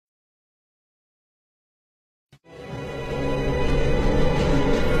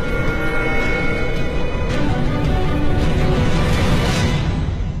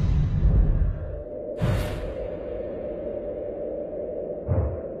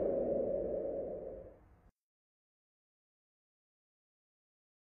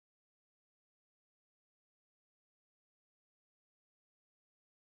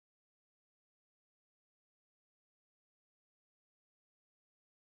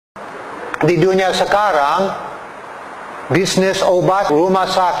Di dunia sekarang, bisnis obat, rumah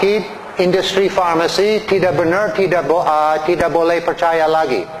sakit, industri farmasi tidak benar, tidak boleh percaya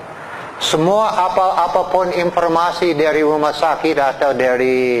lagi. Semua apapun informasi dari rumah sakit atau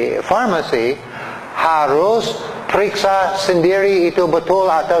dari farmasi harus periksa sendiri itu betul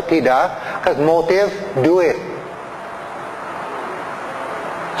atau tidak, motif duit.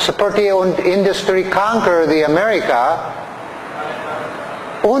 Seperti industri kanker di Amerika,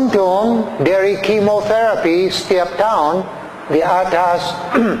 untung dari kemoterapi setiap tahun di atas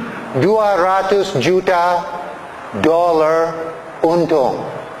 200 juta dolar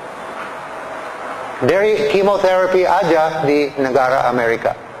untung. Dari kemoterapi aja di negara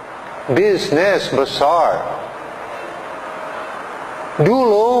Amerika. Bisnis besar.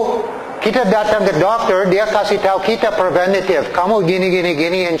 Dulu kita datang ke dokter, dia kasih tahu kita preventatif. Kamu gini,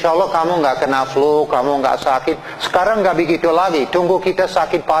 insya Allah kamu nggak kena flu, kamu nggak sakit. Sekarang nggak begitu lagi. Tunggu kita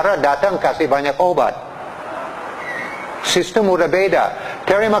sakit parah, datang kasih banyak obat. Sistem udah beda.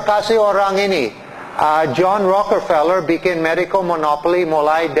 Terima kasih orang ini. John Rockefeller bikin medical monopoly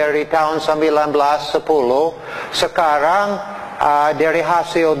mulai dari tahun 1910. Sekarang dari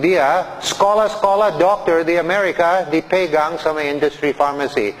hasil dia, sekolah-sekolah dokter di Amerika dipegang sama industri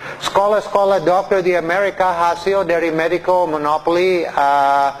farmasi. Sekolah-sekolah dokter di Amerika hasil dari medical monopoly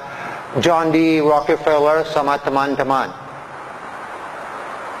John D. Rockefeller sama teman-teman.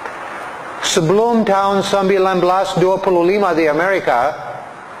 Sebelum tahun 1925 di Amerika,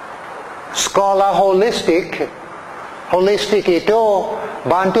 sekolah holistik itu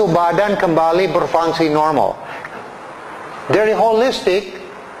bantu badan kembali berfungsi normal. Dari holistik,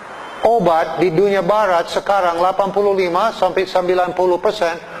 obat di dunia barat sekarang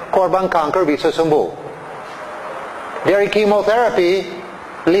 85-90% korban kanker bisa sembuh. Dari kemoterapi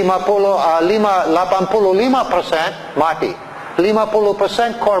 85% mati.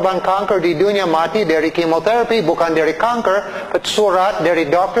 50% korban kanker di dunia mati dari kemoterapi, bukan dari kanker. Surat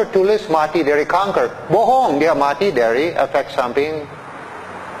dari dokter tulis mati dari kanker. Bohong, dia mati dari efek samping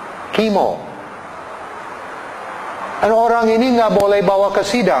kemo. Dan orang ini nggak boleh bawa ke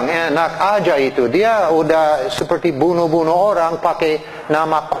sidang, enak aja itu. Dia udah seperti bunuh-bunuh orang pakai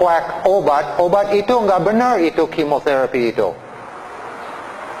nama quack obat. Obat itu nggak benar, itu kemoterapi itu.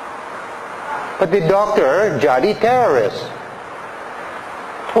 Tapi dokter jadi teroris.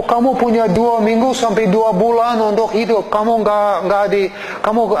 Oh, kamu punya 2 minggu sampai 2 bulan untuk hidup. Kamu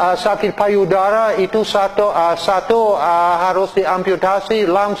sakit payudara itu satu harus diamputasi,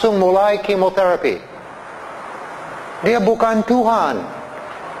 langsung mulai kemoterapi. Dia bukan Tuhan.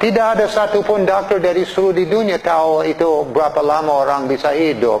 Tidak ada satupun dokter dari seluruh di dunia tahu itu berapa lama orang bisa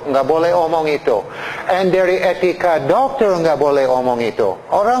hidup. Nggak boleh omong itu. Dan dari etika dokter nggak boleh omong itu.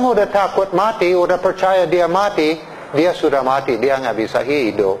 Orang udah takut mati, udah percaya dia mati. Dia sudah mati, dia nggak bisa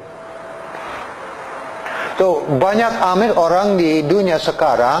hidup. So, banyak amat orang di dunia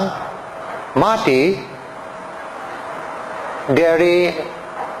sekarang mati dari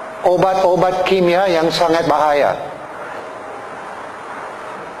obat-obat kimia yang sangat bahaya.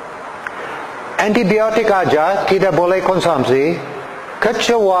 Antibiotik aja tidak boleh konsumsi,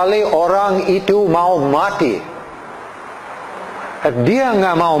 kecuali orang itu mau mati. Dia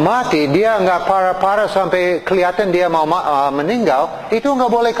nggak mau mati, dia nggak parah-parah sampai kelihatan dia mau meninggal, itu nggak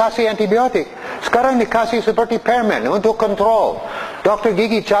boleh kasih antibiotik. Sekarang dikasih seperti permen untuk kontrol. Dokter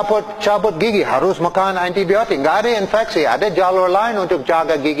gigi cabut gigi harus makan antibiotik. Nggak ada infeksi, ada jalur lain untuk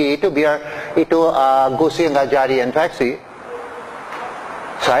jaga gigi itu biar itu gusi nggak jadi infeksi.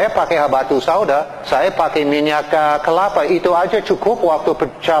 Saya pakai habatus sauda, saya pakai minyak kelapa, itu aja cukup waktu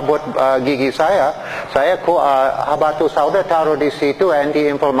cabut gigi saya. Saya habatus sauda taruh di situ,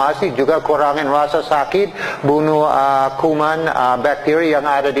 anti-inflamasi, juga kurangin rasa sakit, bunuh kuman bakteri yang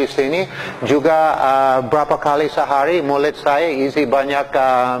ada di sini. Juga berapa kali sehari mulut saya isi banyak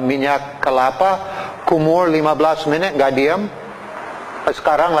minyak kelapa, kumur 15 menit, gak diam.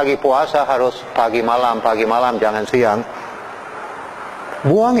 Sekarang lagi puasa harus pagi malam, jangan siang.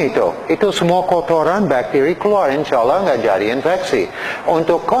 Buang itu semua kotoran bakteri keluar, insya Allah nggak jadi infeksi.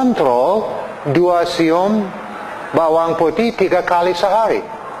 Untuk kontrol 2 siung bawang putih 3 kali sehari,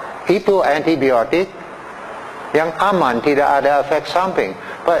 itu antibiotik yang aman, tidak ada efek samping.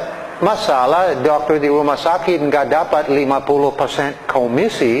 Masalah dokter di rumah sakit nggak dapat 50%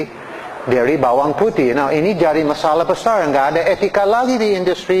 komisi dari bawang putih. Nah, ini jadi masalah besar, nggak ada etika lagi di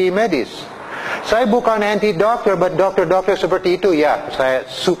industri medis. Saya bukan anti dokter, but dokter seperti itu ya. Saya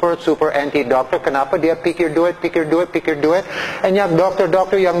super anti dokter. Kenapa? Dia pikir duit. Banyak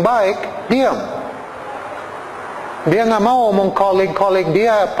dokter yang baik diam. Dia nggak mau omong koleg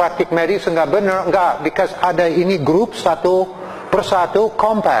dia praktik medis nggak benar, nggak. Because ada ini grup satu persatu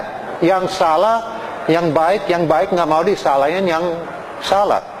compact. yang salah, yang baik nggak mau disalahin yang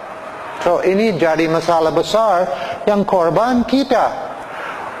salah. So ini jadi masalah besar yang korban kita.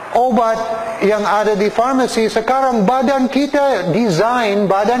 Obat yang ada di farmasi sekarang, badan kita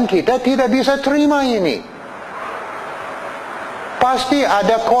tidak bisa terima ini. Pasti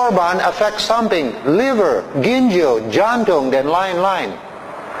ada korban efek samping, liver, ginjal, jantung, dan lain-lain.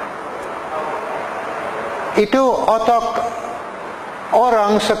 Itu otak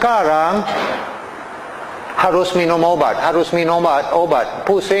orang sekarang harus minum obat,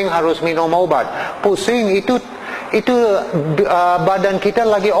 pusing harus minum obat. Pusing itu badan kita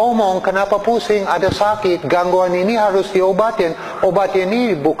lagi omong, kenapa pusing, ada sakit, gangguan ini harus diobatin. Obat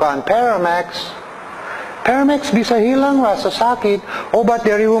ini bukan Paramax. Paramax bisa hilang rasa sakit. Obat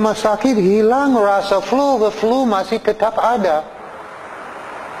dari rumah sakit hilang rasa flu masih tetap ada.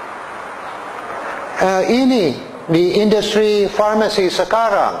 Ini di industri farmasi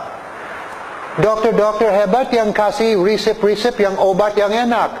sekarang. Dokter-dokter hebat yang kasih resep-resep yang obat yang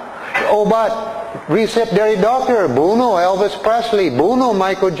enak. Obat resep dari dokter, bunuh Elvis Presley, bunuh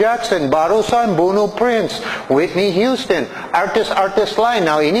Michael Jackson, barusan bunuh Prince, Whitney Houston, artis-artis lain.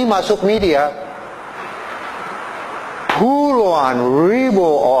 Nah ini masuk media. Puluhan ribu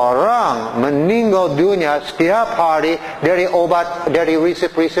orang meninggal dunia setiap hari dari obat, dari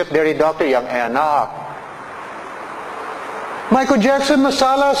resep-resep dari dokter yang enak. Michael Jackson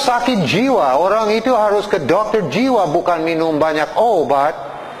masalah sakit jiwa. Orang itu harus ke dokter jiwa, bukan minum banyak obat.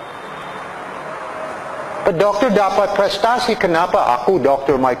 Dokter dapat prestasi. Kenapa? Aku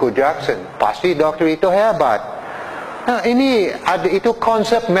dokter Michael Jackson. Pasti dokter itu hebat. Nah ini itu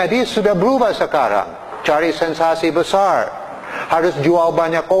konsep medis sudah berubah sekarang. Cari sensasi besar. Harus jual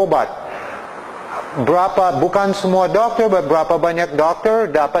banyak obat. Bukan semua dokter, beberapa banyak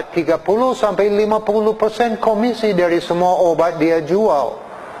dokter dapat 30-50% komisi dari semua obat dia jual.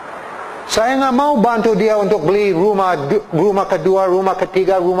 Saya nggak mau bantu dia untuk beli rumah kedua, rumah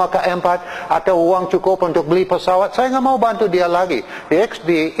ketiga, rumah keempat, atau uang cukup untuk beli pesawat. Saya nggak mau bantu dia lagi.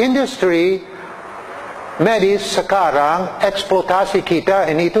 Di industri medis sekarang, eksploitasi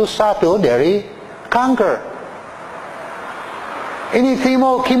kita ini itu satu dari kanker. Ini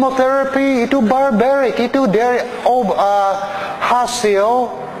chemoterapi itu barbaric, itu dari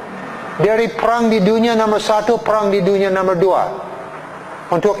hasil dari perang di dunia nomor 1, perang di dunia nomor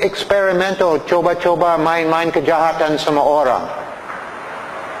 2. Untuk eksperimental, coba-coba main-main kejahatan sama orang.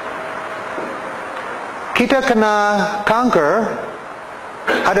 Kita kena kanker,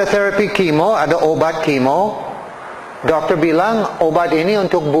 ada terapi kemo, ada obat kemo. Dokter bilang obat ini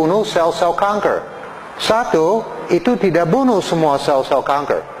untuk bunuh sel-sel kanker. Satu, itu tidak bunuh semua sel-sel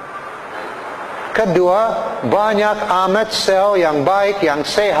kanker. Kedua, banyak amat sel yang baik, yang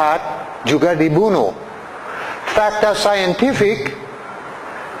sehat juga dibunuh. Fakta saintifik,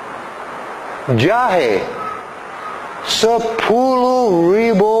 jahe 10.000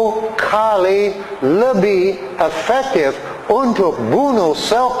 kali lebih efektif untuk bunuh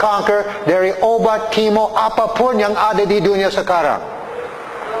sel kanker dari obat kemo apapun yang ada di dunia sekarang.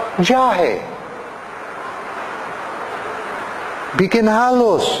 Jahe. Bikin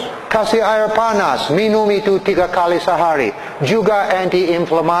halus, kasih air panas, minum itu 3 kali sehari. Juga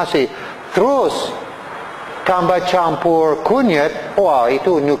anti-inflamasi. Terus, tambah campur kunyit, wah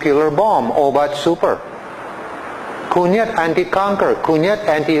itu nuclear bomb, obat super. Kunyit anti kanker, kunyit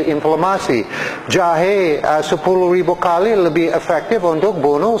anti-inflamasi. Jahe 10.000 kali lebih efektif untuk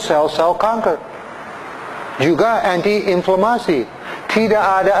bunuh sel-sel kanker. Juga anti-inflamasi. Tidak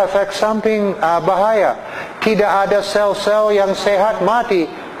ada efek samping bahaya. Tidak ada sel-sel yang sehat mati.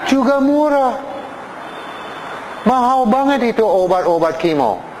 Juga murah. Mahal banget itu obat-obat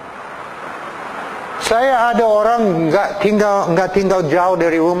kemo. Saya ada orang nggak tinggal jauh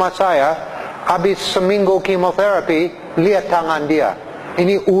dari rumah saya. Habis seminggu kemoterapi, lihat tangan dia.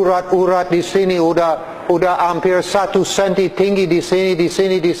 Ini urat-urat di sini udah hampir 1 senti tinggi di sini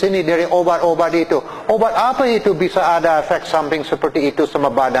dari obat-obat itu. Obat apa itu bisa ada efek samping seperti itu sama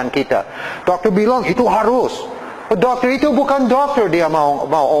badan kita? Dokter bilang itu harus. Dokter itu bukan dokter, dia mau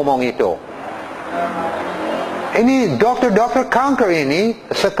omong itu. Ini dokter kanker ini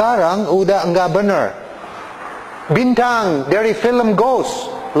sekarang udah nggak benar. Bintang dari film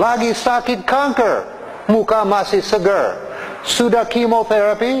Ghost lagi sakit kanker, muka masih segar, sudah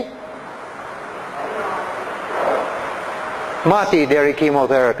kemoterapi, mati dari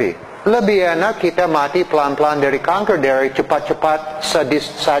kemoterapi. Lebih enak kita mati pelan-pelan dari kanker, dari cepat-cepat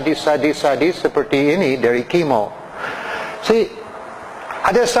sadis seperti ini dari kemo.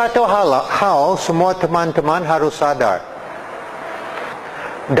 Ada satu hal semua teman-teman harus sadar.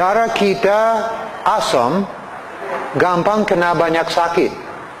 Darah kita asam, gampang kena banyak sakit.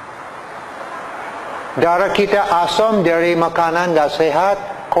 Darah kita asam dari makanan gak sehat,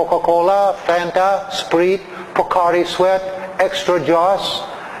 Coca-Cola, Fanta, Sprite, Pocari Sweat, Extra Joss,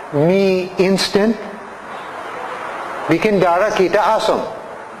 mie instant, bikin darah kita asam.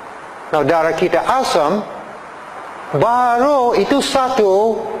 Nah, darah kita asam, baru itu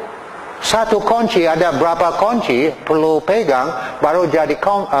satu kunci, ada berapa kunci perlu pegang baru jadi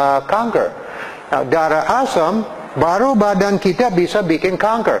kanker. Nah, darah asam baru badan kita bisa bikin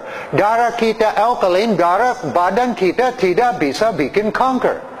kanker. Darah kita alkaline, darah badan kita tidak bisa bikin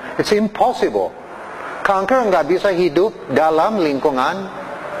kanker. It's impossible. Kanker nggak bisa hidup dalam lingkungan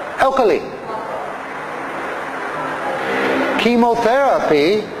alkaline.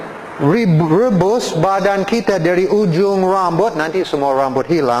 Kemoterapi rebus badan kita dari ujung rambut, nanti semua rambut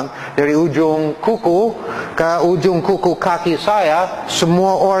hilang, dari ujung kuku ke ujung kuku kaki saya,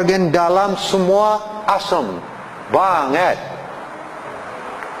 semua organ dalam semua asam banget.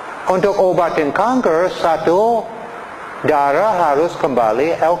 Untuk obatin kanker, satu, darah harus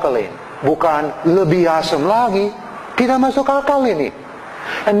kembali alkaline, bukan lebih asam lagi. Tidak masuk akal ini.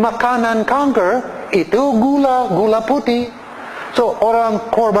 Dan makanan kanker itu gula putih. So,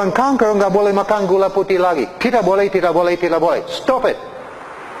 orang korban kanker nggak boleh makan gula putih lagi. Tidak boleh. Stop it.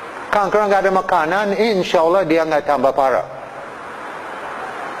 Kanker nggak ada makanan, insya Allah dia nggak tambah parah.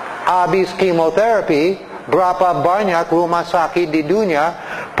 Habis kemoterapi, berapa banyak rumah sakit di dunia,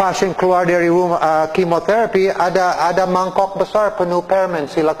 pasien keluar dari rumah kemoterapi, ada mangkok besar penuh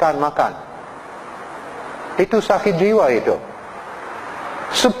permen, silakan makan. Itu sakit jiwa itu.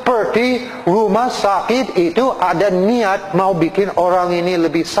 Seperti rumah sakit itu ada niat mau bikin orang ini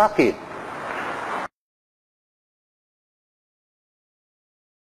lebih sakit.